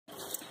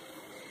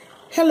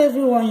Hello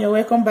everyone, you're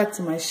welcome back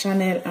to my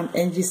channel. I'm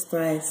NG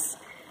Styles.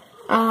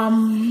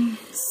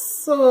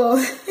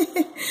 So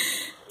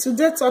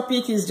today's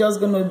topic is just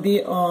gonna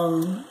be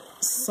on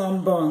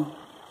sunburn.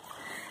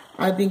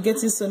 I've been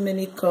getting so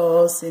many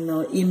calls,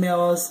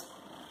 emails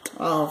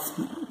of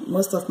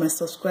most of my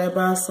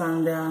subscribers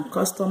and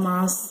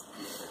customers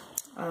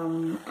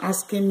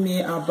asking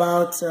me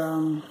about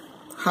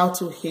how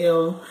to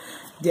heal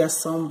their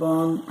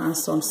sunburn, and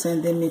some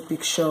sending me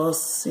pictures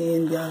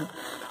seeing their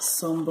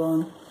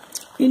sunburn.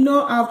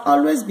 I've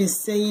always been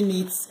saying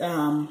it.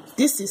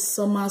 This is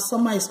summer.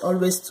 Summer is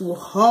always too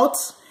hot,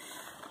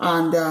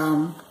 and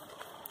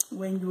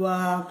when you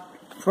are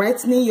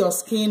brightening your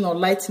skin or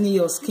lightening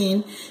your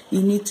skin,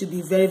 you need to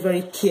be very,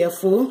 very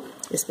careful,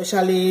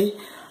 especially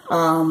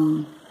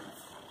out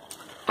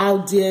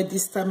there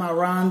this time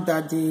around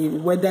that the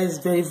weather is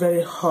very,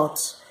 very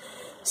hot.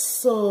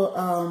 So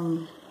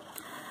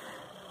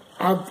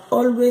I've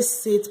always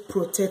said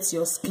protect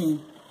your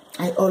skin.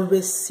 I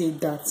always say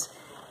that.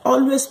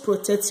 Always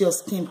protect your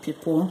skin,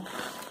 people.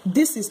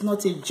 This is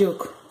not a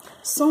joke.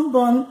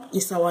 Sunburn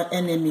is our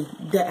enemy.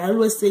 I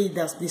always say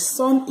that the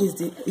sun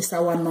is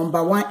our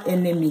 #1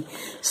 enemy.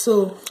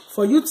 So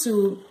for you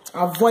to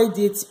avoid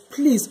it,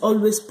 please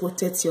always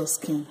protect your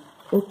skin.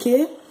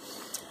 Okay?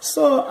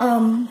 So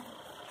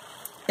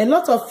a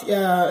lot of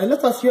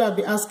you have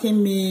been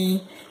asking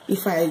me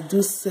if I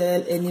do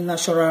sell any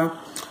natural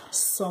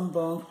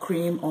sunburn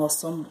cream or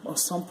sun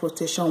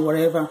protection,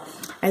 whatever.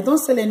 I don't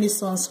sell any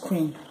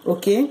sunscreen,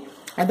 okay?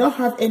 I don't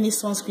have any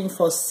sunscreen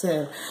for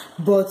sale,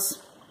 but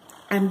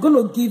I'm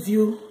gonna give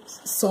you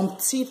some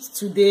tips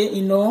today,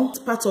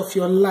 part of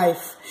your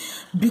life,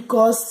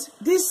 because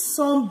this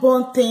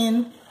sunburn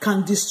thing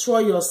can destroy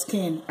your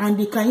skin, and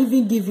it can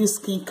even give you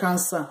skin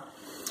cancer.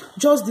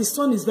 Just the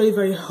sun is very,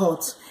 very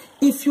hot.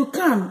 If you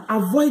can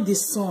avoid the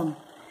sun,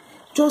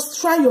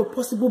 just try your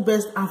possible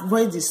best,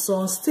 avoid the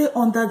sun, stay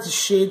under the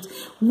shade,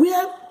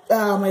 wear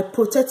my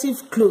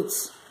protective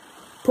clothes,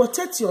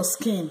 protect your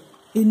skin.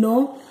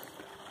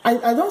 I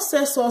don't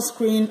sell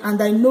sunscreen, and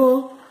I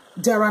know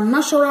there are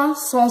natural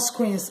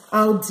sunscreens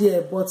out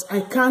there, but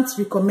I can't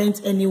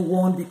recommend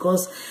anyone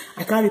because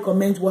I can't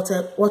recommend what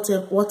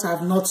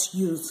I've not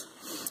used.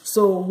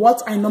 So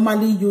what I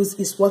normally use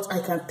is what I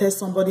can tell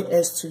somebody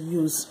else to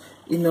use,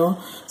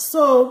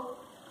 So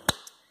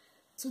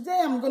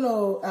today I'm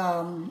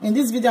gonna in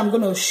this video I'm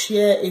gonna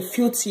share a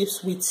few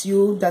tips with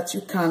you that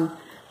you can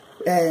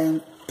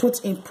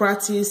put in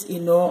practice,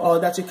 or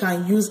that you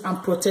can use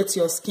and protect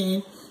your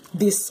skin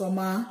this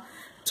summer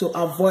to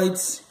avoid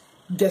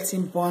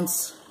getting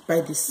burnt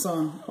by the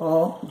sun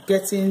or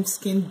getting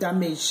skin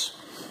damage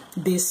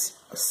this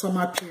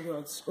summer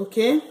period.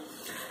 Okay?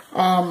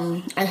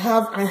 I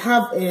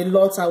have a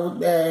lot. I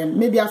would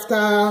maybe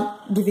after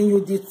giving you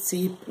this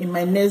tip in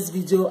my next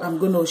video, I'm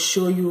gonna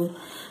show you.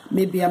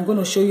 Maybe I'm going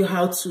to show you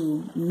how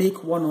to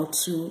make 1 or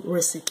 2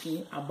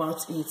 recipe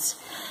about it.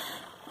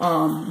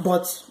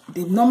 But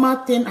the normal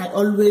thing I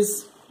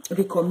always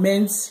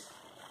recommend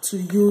to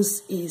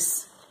use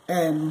is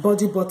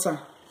body butter,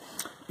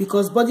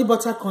 because body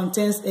butter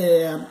contains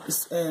it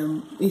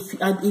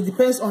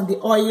depends on the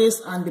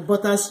oils and the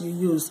butters you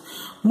use.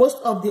 Most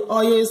of the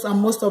oils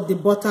and most of the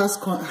butters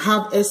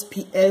have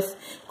SPF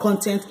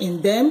content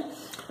in them,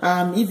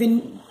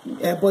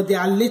 but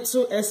there are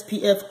little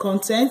SPF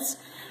content.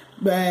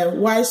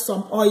 While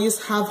some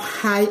oils have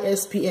high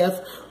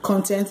SPF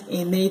content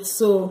in it.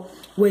 So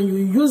when you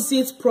use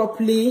it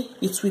properly,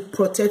 it will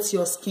protect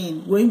your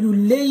skin. When you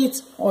lay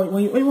it, or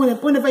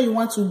whenever you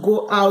want to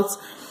go out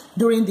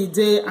during the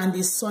day and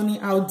it's sunny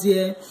out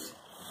there,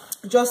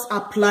 just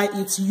apply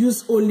it.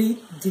 Use only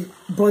the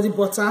body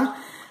butter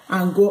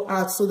and go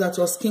out so that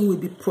your skin will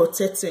be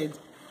protected.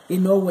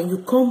 When you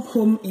come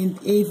home in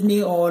the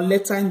evening or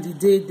later in the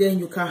day, then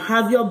you can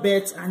have your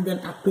bath and then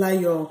apply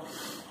your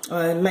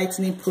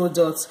lightening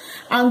products.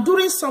 And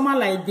during summer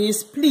like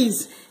this,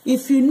 please,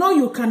 if you know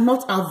you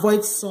cannot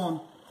avoid sun,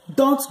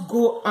 don't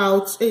go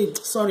out.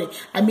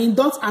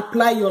 Don't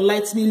apply your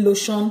lightening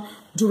lotion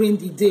during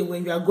the day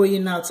when you are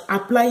going out.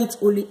 Apply it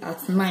only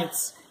at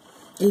night.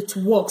 It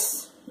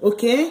works.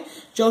 Okay?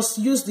 Just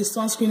use the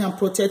sunscreen and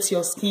protect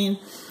your skin.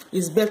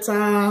 It's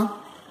better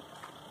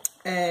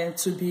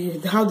to be,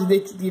 how do they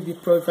give the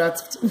proverb,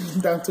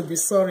 than to be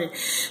sorry.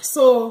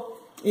 So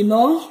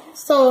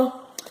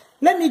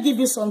let me give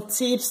you some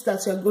tips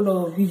that you're going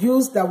to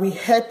use that will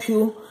help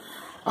you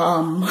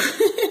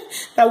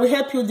that will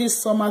help you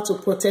this summer to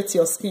protect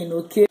your skin.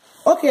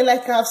 Okay,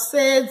 like I've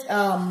said,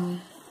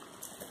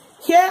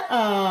 here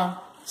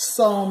are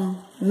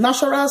some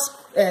natural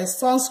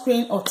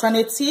sunscreen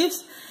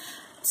alternatives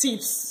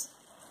tips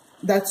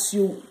that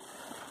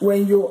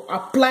when you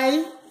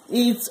apply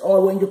it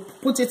or when you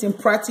put it in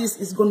practice,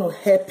 is going to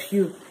help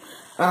you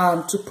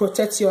to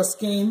protect your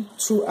skin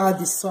throughout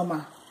the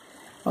summer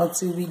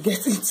until we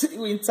get into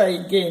winter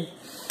again.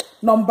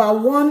 Number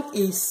 1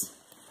 is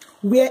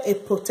wear a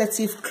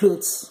protective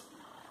clothes.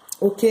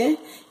 Okay,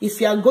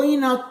 if you are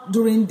going out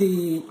during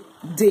the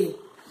day,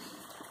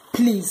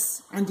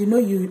 please, and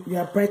you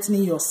are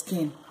brightening your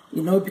skin,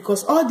 you know,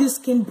 because all these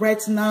skin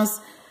brighteners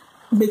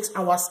makes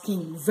our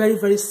skin very,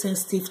 very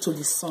sensitive to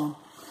the sun,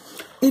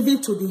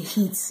 even to the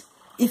heat.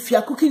 If you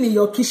are cooking in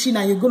your kitchen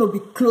and you're going to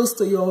be close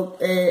to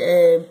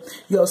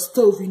your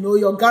stove, you know,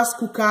 your gas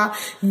cooker,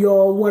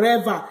 your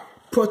whatever,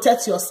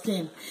 protect your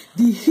skin.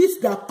 The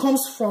heat that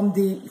comes from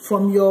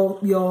your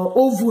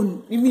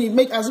oven,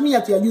 assuming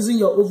that you are using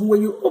your oven,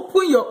 when you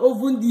open your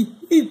oven, the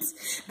heat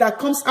that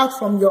comes out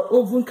from your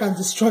oven can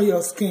destroy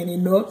your skin, you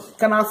know,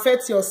 can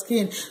affect your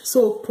skin.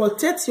 So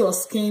protect your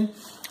skin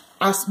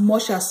as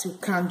much as you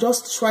can.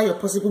 Just try your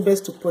possible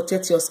best to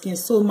protect your skin.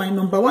 So my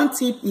number one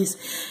tip is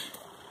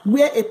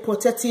wear a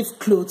protective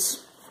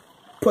clothes,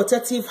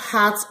 protective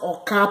hat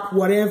or cap,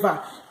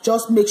 whatever.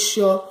 Just make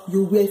sure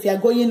you wear. If you are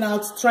going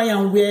out, try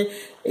and wear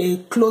a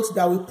cloth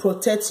that will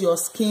protect your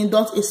skin.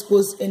 Don't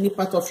expose any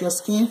part of your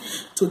skin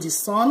to the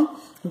sun.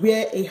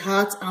 Wear a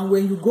hat, and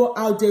when you go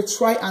out there,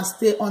 try and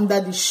stay under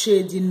the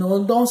shade, you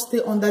know. Don't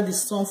stay under the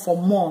sun for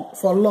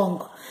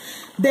long.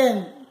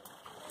 Then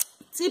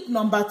tip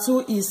number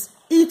 2 is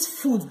eat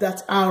food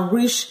that are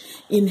rich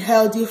in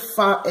healthy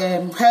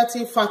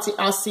fatty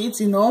acids,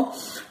 you know,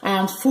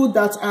 and food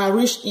that are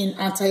rich in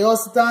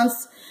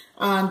antioxidants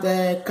and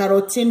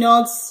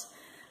carotenoids,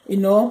 you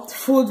know,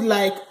 food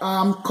like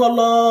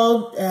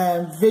colored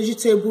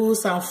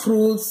vegetables and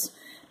fruits,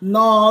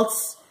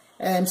 nuts,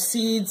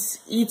 seeds,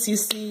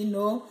 etc., you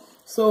know.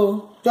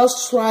 So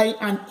just try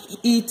and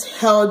eat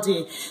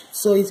healthy,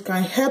 so it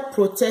can help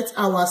protect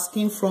our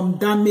skin from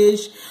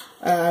damage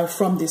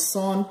from the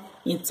sun,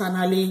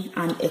 internally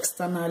and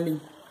externally.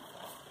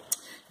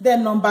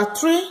 Then number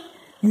 3,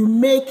 you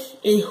make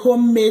a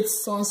homemade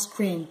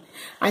sunscreen.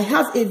 I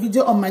have a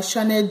video on my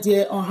channel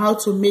there on how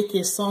to make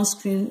a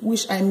sunscreen,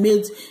 which I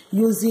made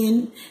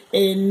using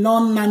a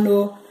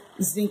non-nano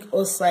zinc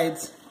oxide.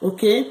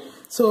 Okay,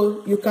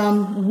 so you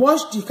can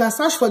watch, you can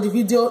search for the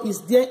video,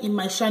 is there in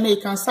my channel.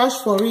 You can search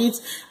for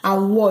it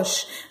and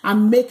watch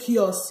and make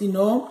yours, you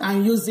know,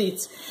 and use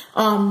it.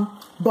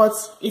 But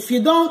if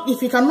you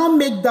cannot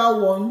make that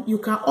one, you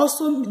can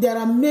also, there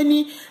are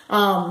many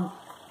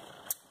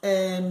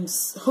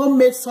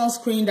homemade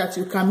sunscreen that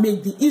you can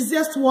make. The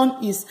easiest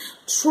one is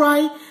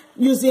try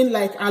using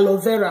like aloe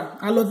vera.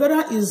 Aloe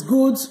vera is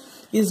good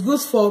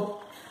for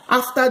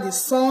after the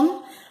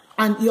sun,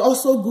 and it's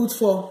also good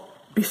for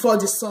before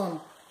the sun,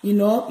 you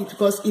know,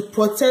 because it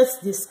protects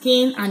the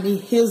skin and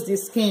it heals the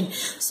skin.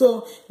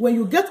 So when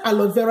you get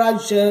aloe vera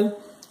gel,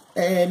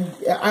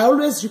 I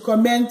always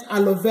recommend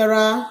aloe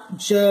vera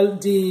gel,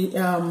 the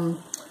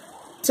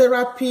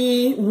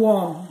therapy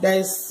one. There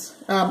is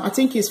I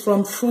think it's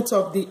from Fruit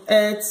of the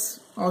Earth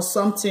or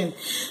something.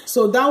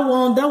 So that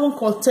one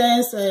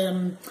contains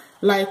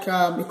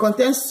it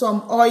contains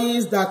some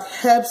oils that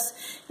helps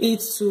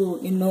it to,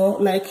 you know,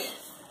 like,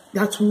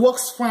 that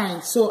works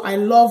fine. So I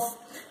love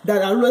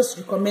that. I always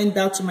recommend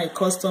that to my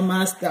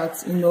customers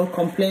that, you know,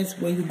 complaints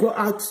when you go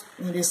out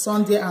in the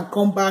sun there and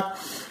come back,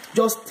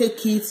 just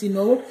take it, you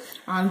know,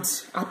 and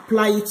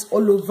apply it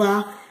all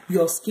over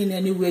your skin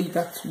anywhere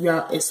that you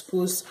are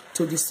exposed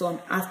to the sun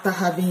after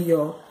having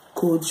your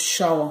cold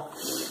shower.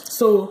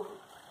 So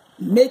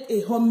make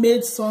a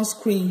homemade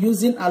sunscreen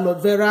using aloe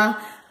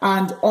vera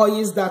and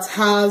oils that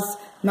has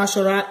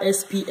natural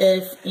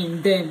SPF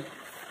in them.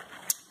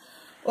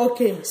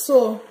 Okay,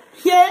 so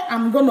here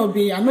I'm gonna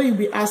be, I know you'll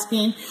be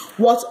asking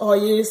what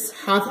oils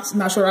have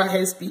natural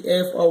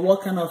SPF or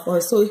what kind of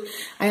oil. So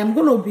I am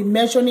gonna be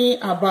mentioning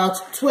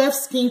about 12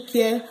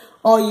 skincare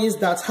oils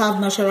that have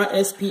natural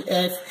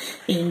SPF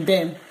in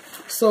them.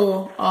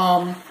 So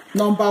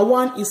number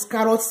 1 is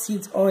carrot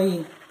seed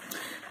oil.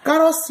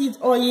 Carrot seed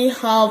oil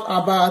have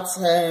about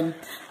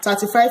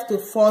 35 to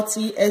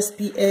 40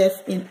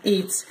 SPF in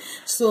it.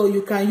 So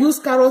you can use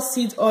carrot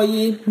seed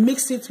oil,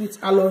 mix it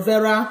with aloe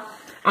vera,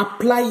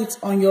 apply it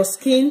on your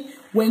skin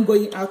when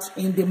going out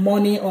in the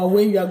morning or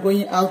when you are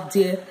going out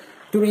there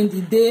during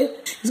the day.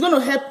 It's going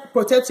to help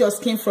protect your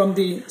skin from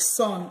the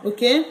sun,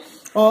 okay?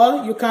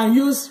 Or you can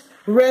use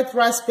red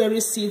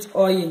raspberry seed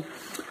oil.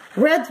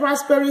 Red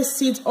raspberry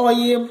seed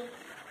oil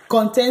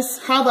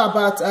have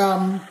about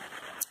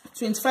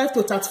 25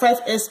 to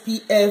 35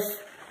 SPF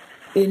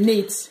in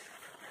it.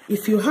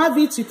 If you have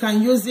it, you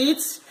can use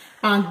it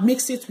and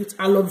mix it with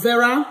aloe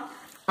vera,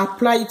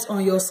 apply it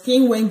on your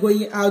skin when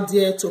going out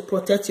there to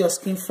protect your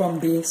skin from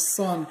the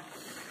sun.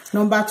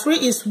 Number 3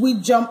 is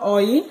wheat germ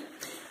oil.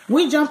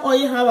 Wheat germ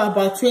oil have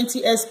about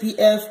 20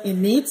 SPF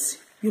in it.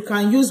 You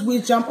can use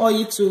wheat germ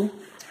oil to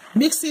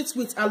mix it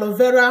with aloe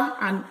vera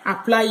and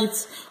apply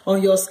it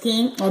on your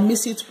skin, or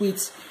mix it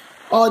with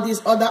all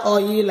these other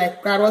oil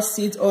like carrot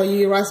seed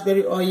oil,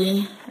 raspberry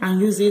oil,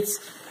 and use it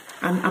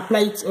and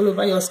apply it all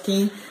over your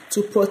skin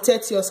to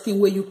protect your skin.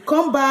 When you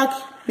come back,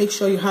 make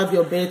sure you have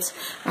your belt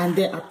and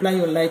then apply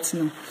your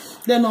lightener.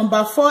 Then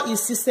number 4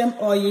 is sesame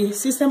oil.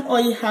 Sesame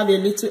oil have a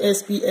little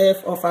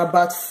SPF of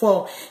about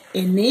 4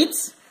 in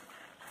it.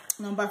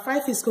 Number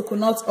 5 is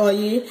coconut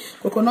oil.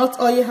 Coconut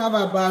oil have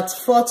about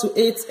 4 to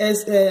 8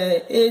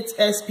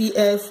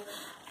 SPF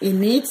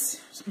in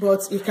it,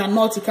 but it can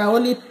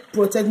only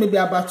protect maybe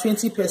about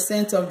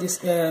 20% of this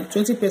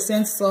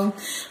 20% sun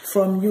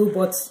from you.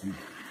 But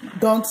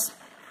don't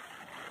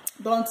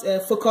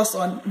focus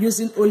on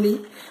using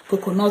only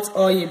coconut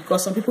oil,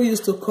 because some people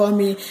used to call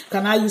me,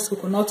 can I use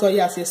coconut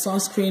oil as a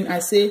sunscreen? I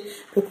say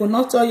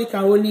coconut oil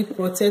can only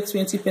protect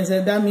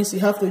 20%. That means you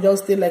have to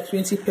just stay like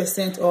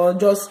 20%, or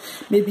just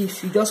maybe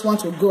if you just want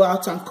to go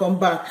out and come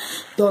back,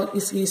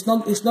 it's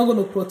not going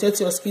to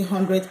protect your skin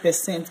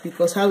 100%,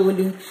 because have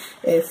only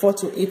 4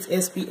 to 8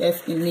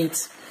 SPF in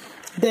it.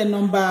 Then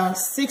number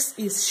 6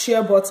 is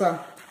shea butter.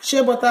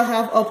 Shea butter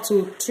have up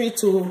to 3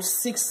 to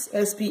 6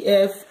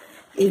 SPF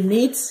in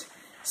it.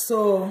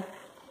 So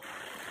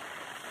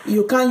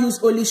you can't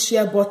use only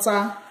shea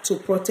butter to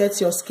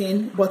protect your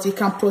skin, but it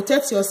can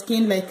protect your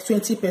skin like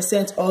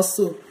 20%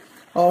 also,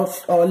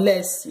 or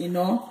less, you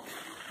know.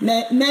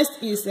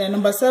 Next is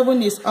number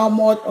 7 is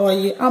almond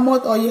oil.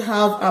 Almond oil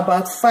have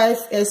about 5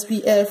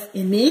 SPF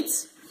in it,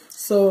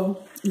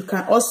 so you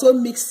can also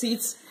mix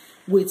it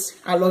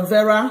with aloe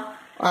vera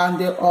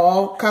and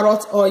or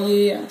carrot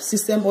oil,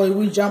 sesame oil,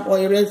 wheat germ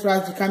oil, red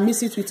rice. You can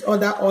mix it with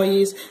other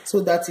oils so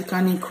that you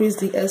can increase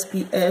the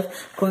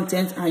SPF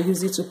content and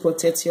use it to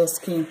protect your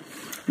skin.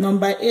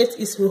 Number 8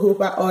 is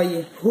jojoba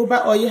oil.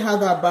 Jojoba oil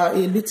have about a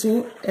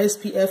little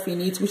SPF in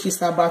it, which is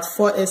about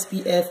 4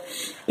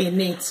 SPF in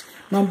it.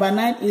 Number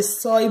 9 is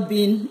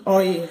soybean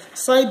oil.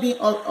 Soybean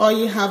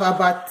oil have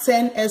about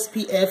 10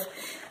 SPF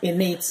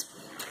in it.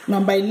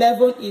 Number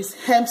 11 is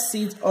hemp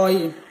seed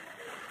oil.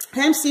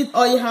 Hemp seed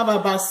oil have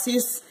about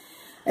 6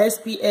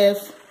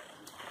 SPF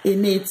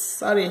in it.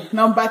 Sorry.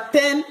 Number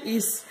 10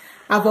 is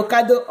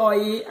avocado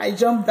oil. I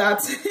jumped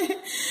that.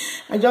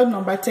 I jumped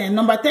number 10.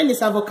 Number 10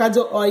 is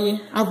avocado oil.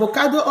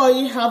 Avocado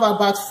oil have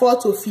about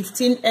 4 to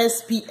 15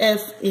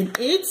 SPF in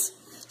it.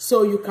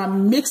 So you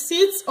can mix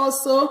it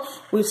also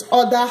with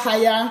other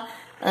higher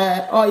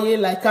oil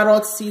like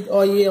carrot seed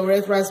oil, or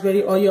red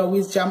raspberry oil, or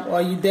wheat germ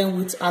oil, then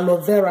with aloe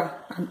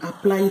vera, and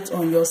apply it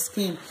on your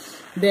skin.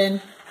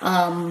 Then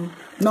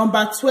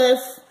number 12,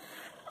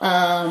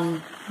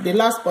 the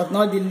last but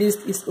not the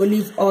least, is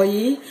olive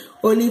oil.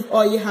 Olive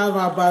oil have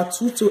about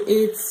 2 to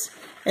 8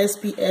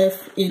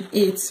 SPF in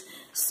it.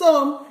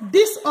 So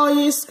these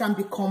oils can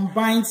be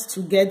combined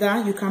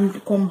together. You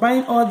can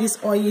combine all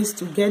these oils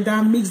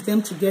together, mix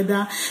them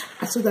together,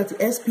 so that the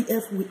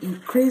SPF will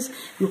increase.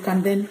 You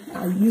can then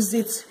use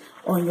it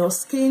on your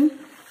skin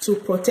to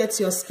protect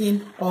your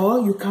skin, or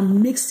you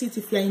can mix it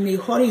if you're in a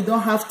hurry, you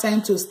don't have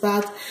time to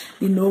start,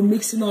 you know,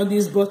 mixing all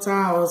this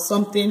butter or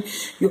something.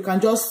 You can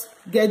just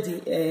get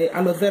the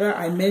aloe vera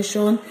I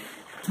mentioned,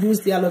 use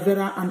the aloe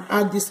vera and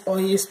add these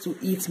oils to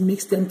it,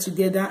 mix them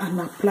together and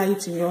apply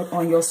it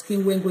on your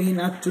skin when going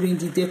out during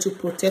the day to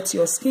protect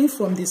your skin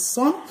from the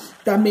sun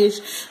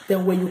damage.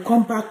 Then when you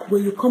come back,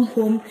 when you come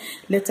home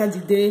later the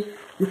day,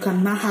 you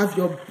can now have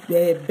your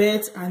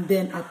bed and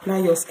then apply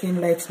your skin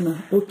lightener.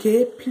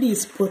 Okay,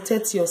 please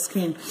protect your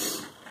skin.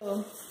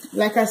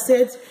 Like I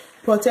said,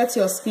 protect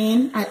your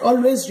skin. I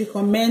always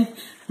recommend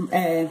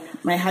my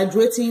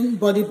hydrating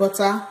body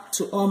butter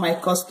to all my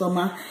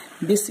customers.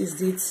 This is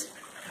it.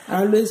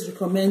 I always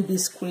recommend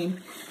this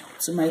cream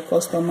to my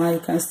customer.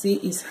 You can see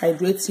it's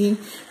hydrating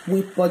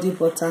with body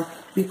butter,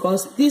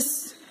 because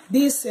this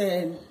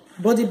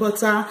body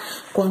butter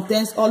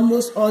contains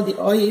almost all the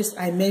oils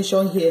I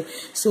mentioned here.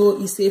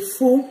 So it's a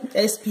full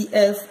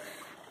SPF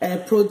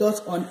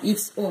product on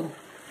its own.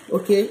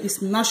 Okay,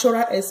 it's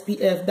natural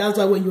SPF. That's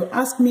why when you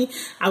ask me,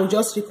 I will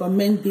just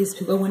recommend this,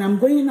 because when I'm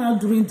going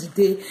out during the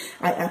day,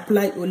 I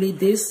apply only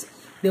this.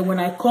 Then when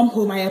I come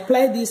home, I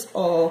apply this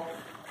or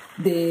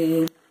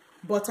the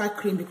butter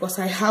cream, because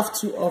I have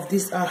 2 of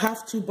this. I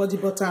have 2 body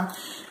butter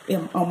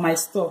on my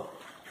store.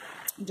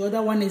 The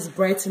other one is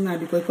brightener,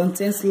 because it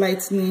contains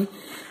lightening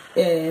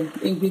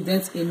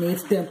ingredients in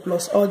it, then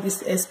plus all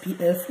this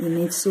SPF in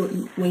it. So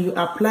when you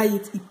apply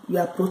it, you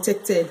are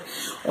protected.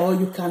 Or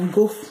you can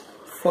go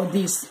for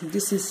this.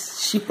 This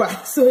is cheaper,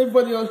 so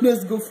everybody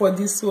always go for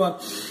this one.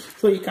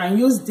 So you can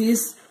use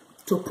this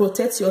to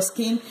protect your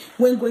skin.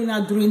 When going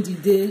out during the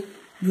day,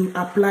 you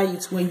apply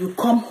it. When you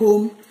come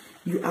home,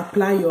 you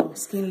apply your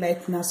skin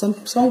lightener.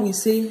 Some will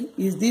say,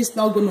 is this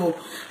not going to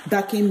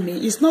darken me?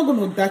 It's not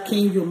going to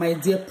darken you, my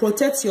dear.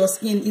 Protect your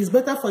skin. It's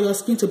better for your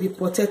skin to be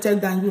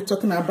protected than you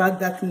talking about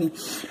darkening,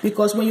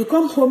 because when you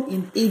come home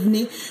in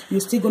evening,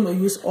 you're still going to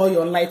use all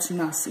your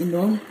lighteners, you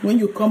know. When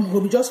you come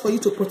home, just for you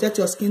to protect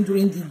your skin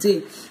during the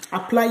day,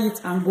 apply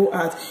it and go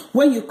out.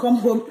 When you come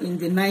home in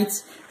the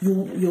night,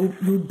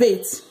 you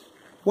bathe,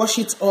 wash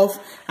it off,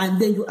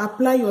 and then you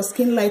apply your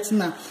skin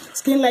lightener.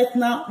 Skin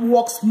lightener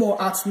works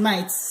more at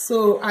night,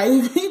 so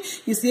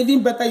it's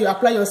even better you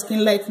apply your skin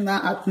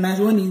lightener at night,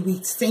 when it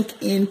will sink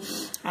in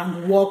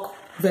and work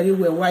very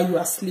well while you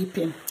are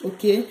sleeping.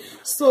 Okay,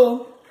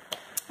 so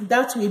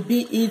that will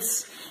be it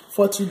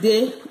for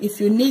today.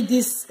 If you need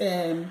this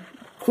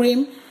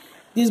cream,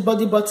 this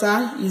body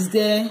butter is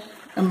there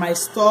in my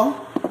store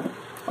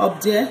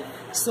up there.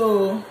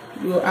 So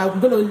I'm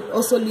going to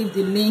also leave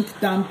the link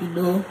down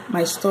below,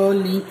 my store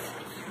link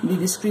the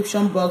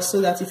description box,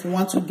 so that if you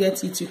want to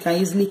get it, you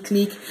can easily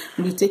click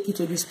and you take it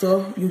to the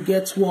store, you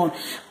get one.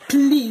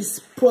 Please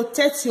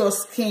protect your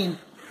skin.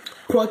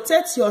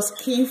 Protect your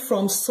skin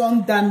from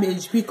sun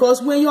damage,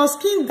 because when your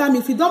skin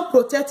damage, if you don't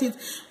protect it,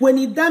 when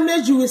it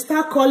damage, you will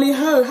start calling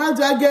her, how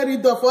do I get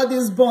rid of all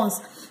these burns?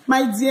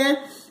 My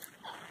dear,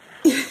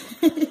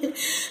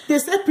 they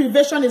say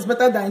prevention is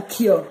better than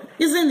cure,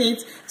 isn't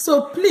it?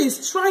 So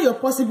please try your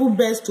possible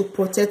best to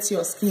protect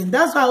your skin.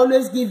 That's why I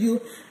always give you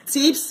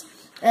tips.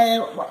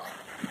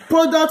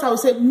 Product, I would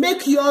say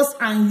make yours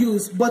and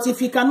use. But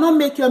if you cannot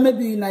make yours,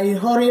 maybe in a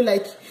hurry,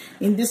 like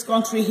in this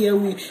country here,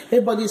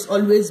 everybody is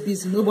always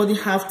busy. Nobody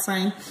have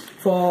time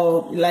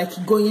for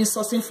like going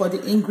sourcing for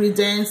the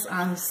ingredients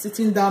and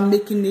sitting down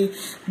making it.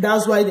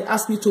 That's why they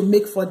ask me to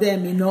make for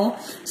them, you know.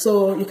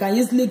 So you can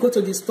easily go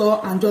to the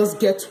store and just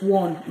get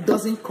one. It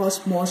doesn't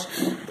cost much.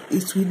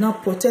 It will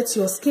not protect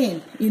your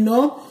skin, you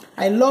know.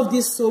 I love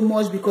this so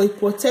much because it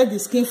protects the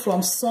skin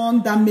from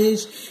sun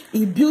damage.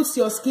 It builds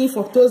your skin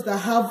for those that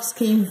have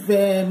skin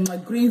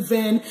green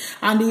vein,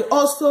 and it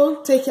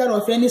also take care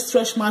of any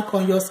stretch mark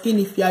on your skin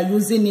if you are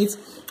using it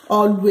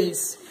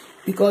always.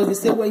 Because they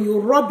say when you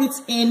rub it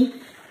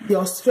in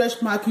your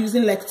stretch mark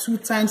using like 2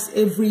 times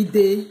every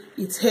day,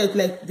 it helps.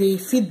 Like the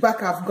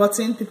feedback I've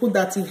gotten, people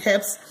that it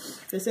helps,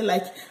 they say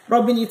like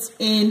rubbing it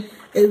in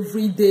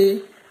every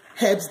day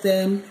helps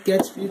them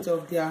get rid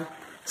of their.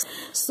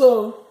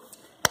 So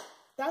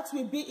that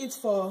will be it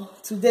for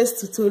today's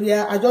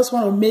tutorial. I just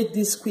want to make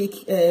this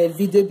quick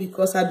video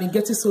because I've been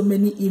getting so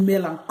many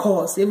email and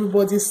calls.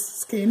 Everybody's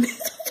skin.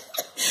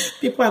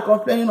 People are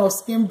complaining of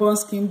skin burn,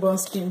 skin burn,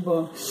 skin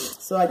burn.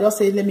 So I just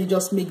say, let me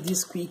just make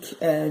this quick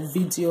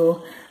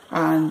video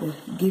and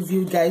give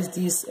you guys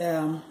this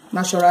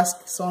natural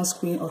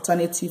sunscreen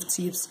alternative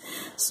tips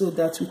so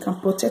that we can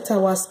protect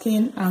our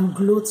skin and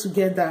glow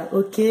together.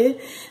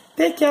 Okay,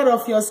 take care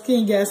of your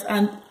skin, guys,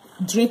 and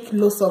drink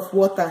lots of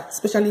water,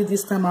 especially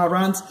this time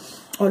around.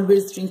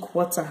 Always drink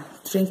water,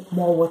 drink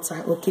more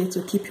water, okay,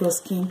 to keep your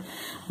skin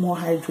more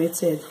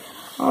hydrated.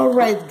 All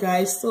right,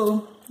 guys,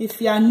 so if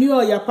you are new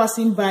or you're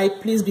passing by,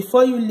 please,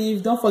 before you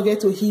leave, don't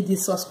forget to hit the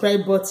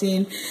subscribe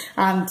button,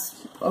 and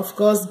of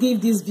course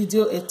give this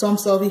video a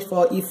thumbs up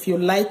if you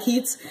like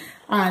it,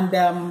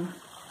 and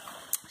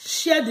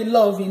share the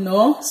love, you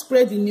know,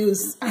 spread the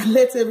news and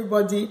let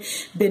everybody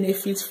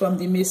benefit from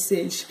the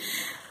message.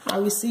 I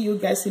will see you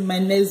guys in my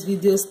next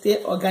video.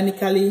 Stay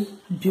organically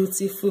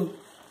beautiful.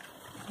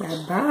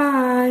 Bye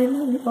bye.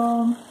 Love you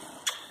all.